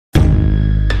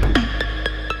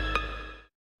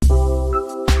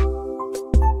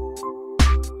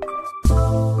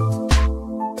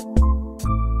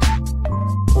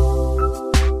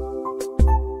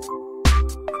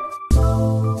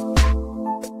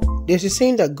There's a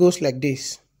saying that goes like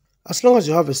this: as long as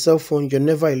you have a cell phone, you're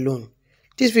never alone.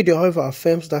 This video, however,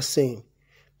 affirms that saying.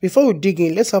 Before we dig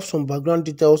in, let's have some background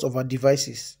details of our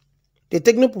devices. The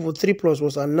Tecno Pouvoir 3 Plus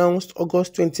was announced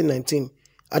August 2019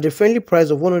 at a friendly price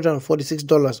of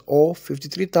 $146 or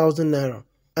 53,000 naira,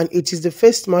 and it is the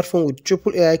first smartphone with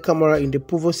triple AI camera in the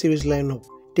Pouvoir series lineup.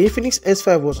 The Infinix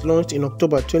S5 was launched in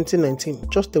October 2019,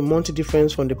 just a month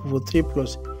difference from the Pouvoir 3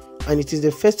 Plus, and it is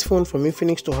the first phone from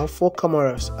Infinix to have 4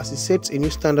 cameras, as it sets a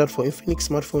new standard for Infinix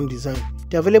smartphone design.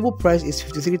 The available price is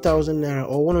 53,000 naira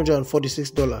or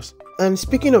 $146. And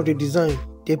speaking of the design,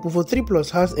 the Pouvoir 3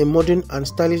 Plus has a modern and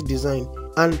stylish design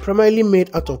and primarily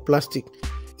made out of plastic.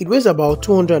 It weighs about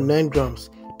 209 grams.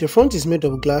 The front is made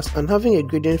of glass and having a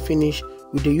gradient finish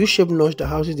with a U-shaped notch that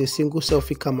houses a single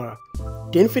selfie camera.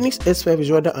 The Infinix S5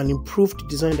 is rather an improved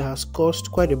design that has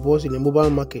caused quite a buzz in the mobile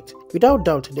market. Without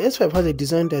doubt, the S5 has a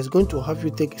design that is going to have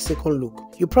you take a second look.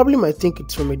 You probably might think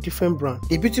it's from a different brand.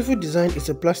 The beautiful design is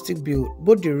a plastic build,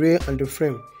 both the rear and the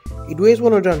frame. It weighs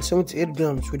 178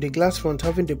 grams with the glass front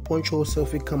having the punch-hole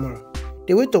selfie camera.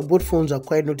 The weight of both phones are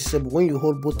quite noticeable when you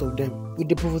hold both of them, with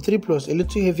the Pouvoir 3 Plus a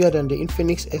little heavier than the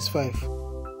Infinix S5.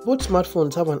 Both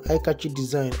smartphones have an eye-catchy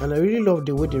design, and I really love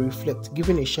the way they reflect,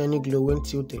 giving a shiny glow when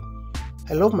tilted.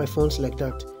 I love my phones like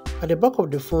that. At the back of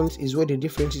the phones is where the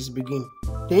differences begin.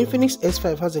 The Infinix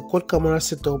S5 has a quad camera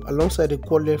setup alongside a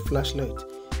quad LED flashlight,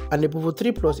 and the Pouvoir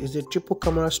 3 Plus is a triple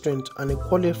camera strength and a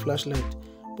quad LED flashlight.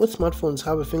 Both smartphones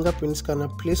have a fingerprint scanner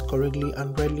placed correctly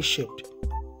and brightly shaped.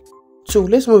 So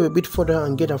let's move a bit further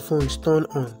and get our phones turned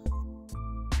on.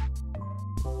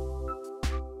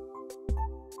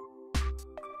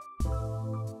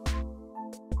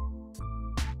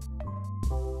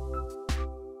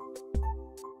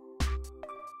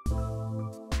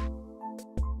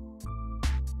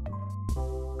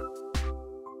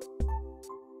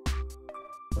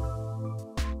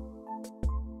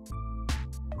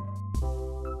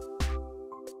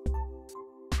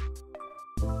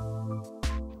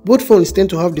 Both phones tend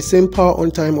to have the same power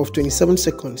on time of 27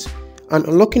 seconds, and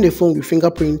unlocking the phone with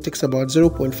fingerprint takes about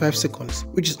 0.5 seconds,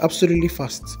 which is absolutely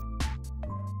fast.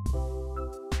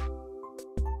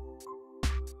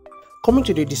 Coming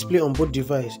to the display on both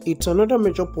devices, it's another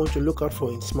major point to look out for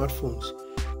in smartphones.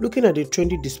 Looking at the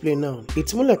trendy display now,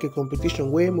 it's more like a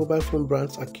competition where mobile phone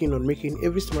brands are keen on making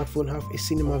every smartphone have a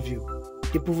cinema view.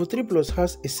 The Pouvoir 3 Plus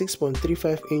has a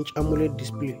 6.35-inch AMOLED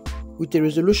display with a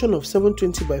resolution of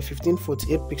 720 by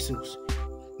 1548 pixels.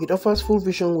 It offers full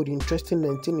vision with interesting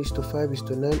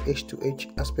 19:5:9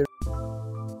 H2H aspect.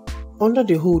 Under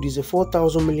the hood is a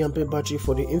 4000 mAh battery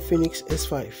for the Infinix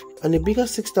S5, and a bigger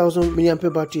 6000 mAh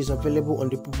battery is available on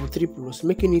the Pouvoir 3 Plus,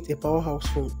 making it a powerhouse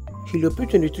phone. Helio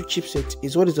P22 Chipset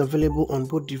is what is available on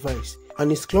both devices,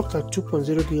 and is clocked at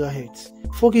 2.0 GHz.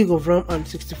 4GB of RAM and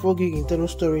 64GB internal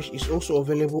storage is also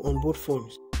available on both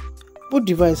phones. Both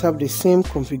devices have the same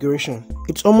configuration.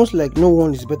 It's almost like no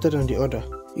one is better than the other.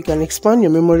 You can expand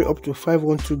your memory up to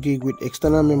 512GB with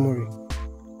external memory.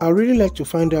 I really like to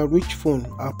find out which phone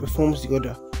outperforms the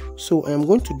other, so I am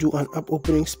going to do an app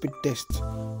opening speed test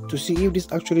to see if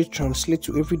this actually translates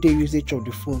to everyday usage of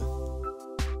the phone.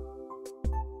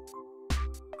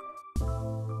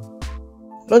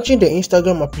 Launching the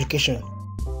Instagram application.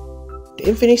 The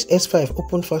Infinix S5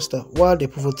 opened faster while the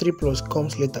Pouvoir 3 Plus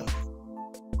comes later.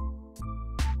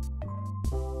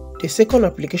 The second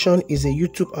application is a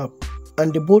YouTube app,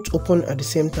 and they both open at the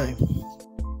same time.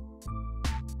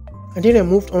 And then I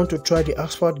moved on to try the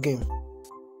asphalt game,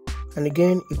 and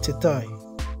again it's a tie.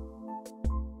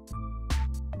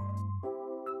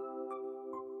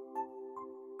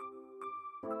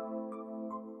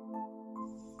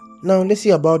 Now let's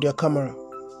see about their camera.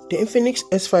 The Infinix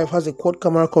S5 has a quad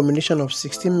camera combination of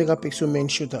 16 megapixel main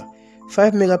shooter,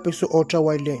 5 megapixel ultra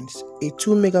wide lens, a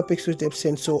 2 megapixel depth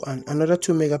sensor, and another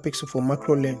 2 megapixel for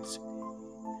macro lens.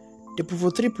 The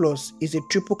Pouvoir 3 Plus is a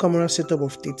triple camera setup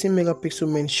of 13 megapixel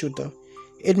main shooter,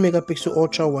 8 megapixel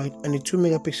ultra wide, and a 2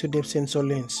 megapixel depth sensor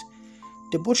lens.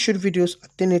 They both shoot videos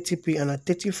at 1080p and at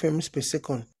 30 frames per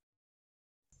second.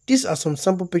 These are some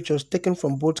sample pictures taken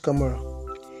from both cameras.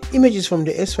 Images from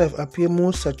the S5 appear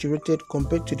more saturated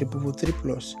compared to the Pouvoir 3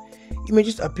 Plus.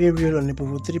 Images appear real on the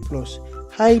Pouvoir 3 Plus.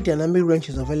 High dynamic range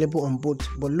is available on both,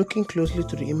 but looking closely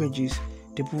to the images,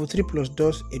 the Pouvoir 3 Plus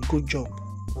does a good job.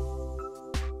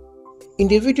 In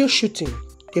the video shooting,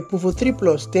 the Pouvoir 3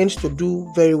 Plus tends to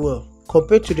do very well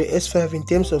compared to the S5 in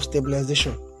terms of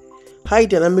stabilization. High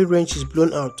dynamic range is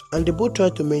blown out, and they both try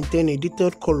to maintain a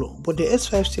detailed color, but the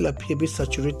S5 still appears a bit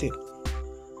saturated.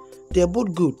 They are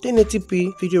both good,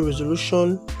 1080p video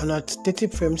resolution and at 30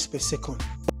 frames per second.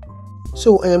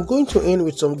 So I am going to end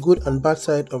with some good and bad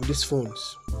side of these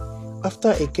phones.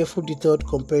 After a careful detailed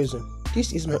comparison,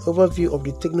 this is my overview of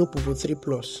the Tecno Pouvoir 3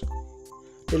 Plus.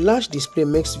 The large display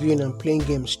makes viewing and playing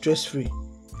games stress-free,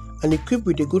 and equipped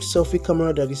with a good selfie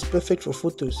camera that is perfect for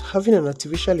photos, having an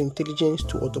artificial intelligence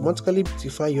to automatically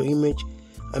beautify your image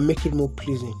and make it more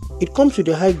pleasing. It comes with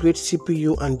a high-grade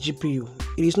CPU and GPU.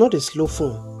 It is not a slow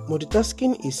phone.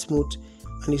 Multitasking is smooth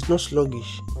and is not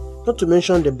sluggish. Not to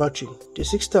mention the battery, the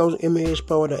 6000 mAh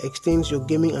power that extends your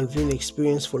gaming and viewing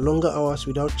experience for longer hours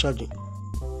without charging.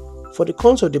 For the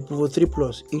cons of the Pouvoir 3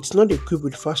 Plus, it's not equipped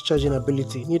with fast charging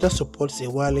ability, neither supports a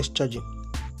wireless charging.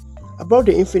 About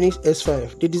the Infinix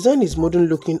S5, the design is modern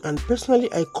looking and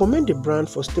personally I commend the brand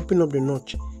for stepping up the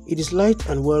notch. It is light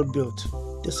and well built.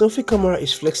 The selfie camera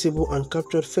is flexible and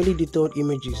captured fairly detailed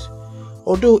images.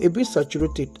 Although a bit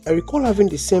saturated, I recall having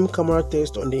the same camera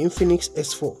test on the Infinix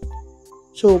S4.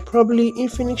 So probably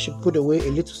Infinix should put away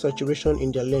a little saturation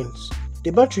in their lens.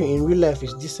 The battery in real life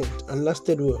is decent and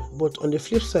lasted well, but on the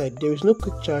flip side there is no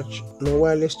quick charge nor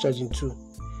wireless charging too.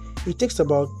 It takes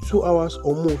about 2 hours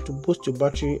or more to boost your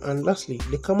battery, and lastly,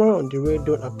 the camera on the rear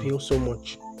don't appeal so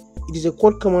much. It is a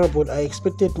quad camera but I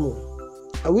expected more.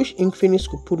 I wish Infinix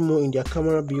could put more in their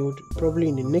camera build, probably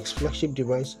in the next flagship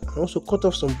device, and also cut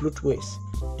off some Bluetooth ways.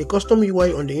 The custom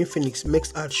UI on the Infinix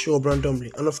makes ads show up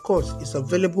randomly, and of course, it's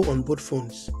available on both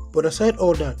phones. But aside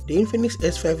all that, the Infinix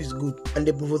S5 is good, and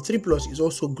the Pouvoir 3 Plus is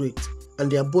also great,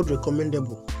 and they are both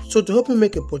recommendable. So to help you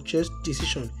make a purchase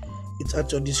decision, it's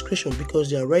at your discretion because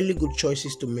they are really good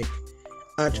choices to make.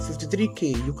 At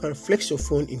 53k, you can flex your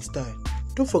phone in style.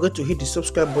 Don't forget to hit the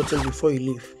subscribe button before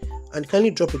you leave, and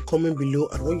kindly drop a comment below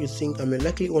at what you think and may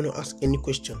likely want to ask any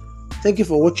question. Thank you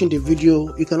for watching the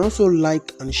video. You can also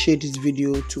like and share this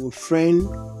video to a friend,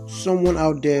 someone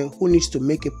out there who needs to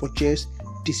make a purchase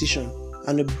decision.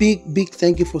 And a big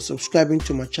thank you for subscribing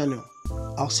to my channel.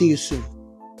 I'll see you soon.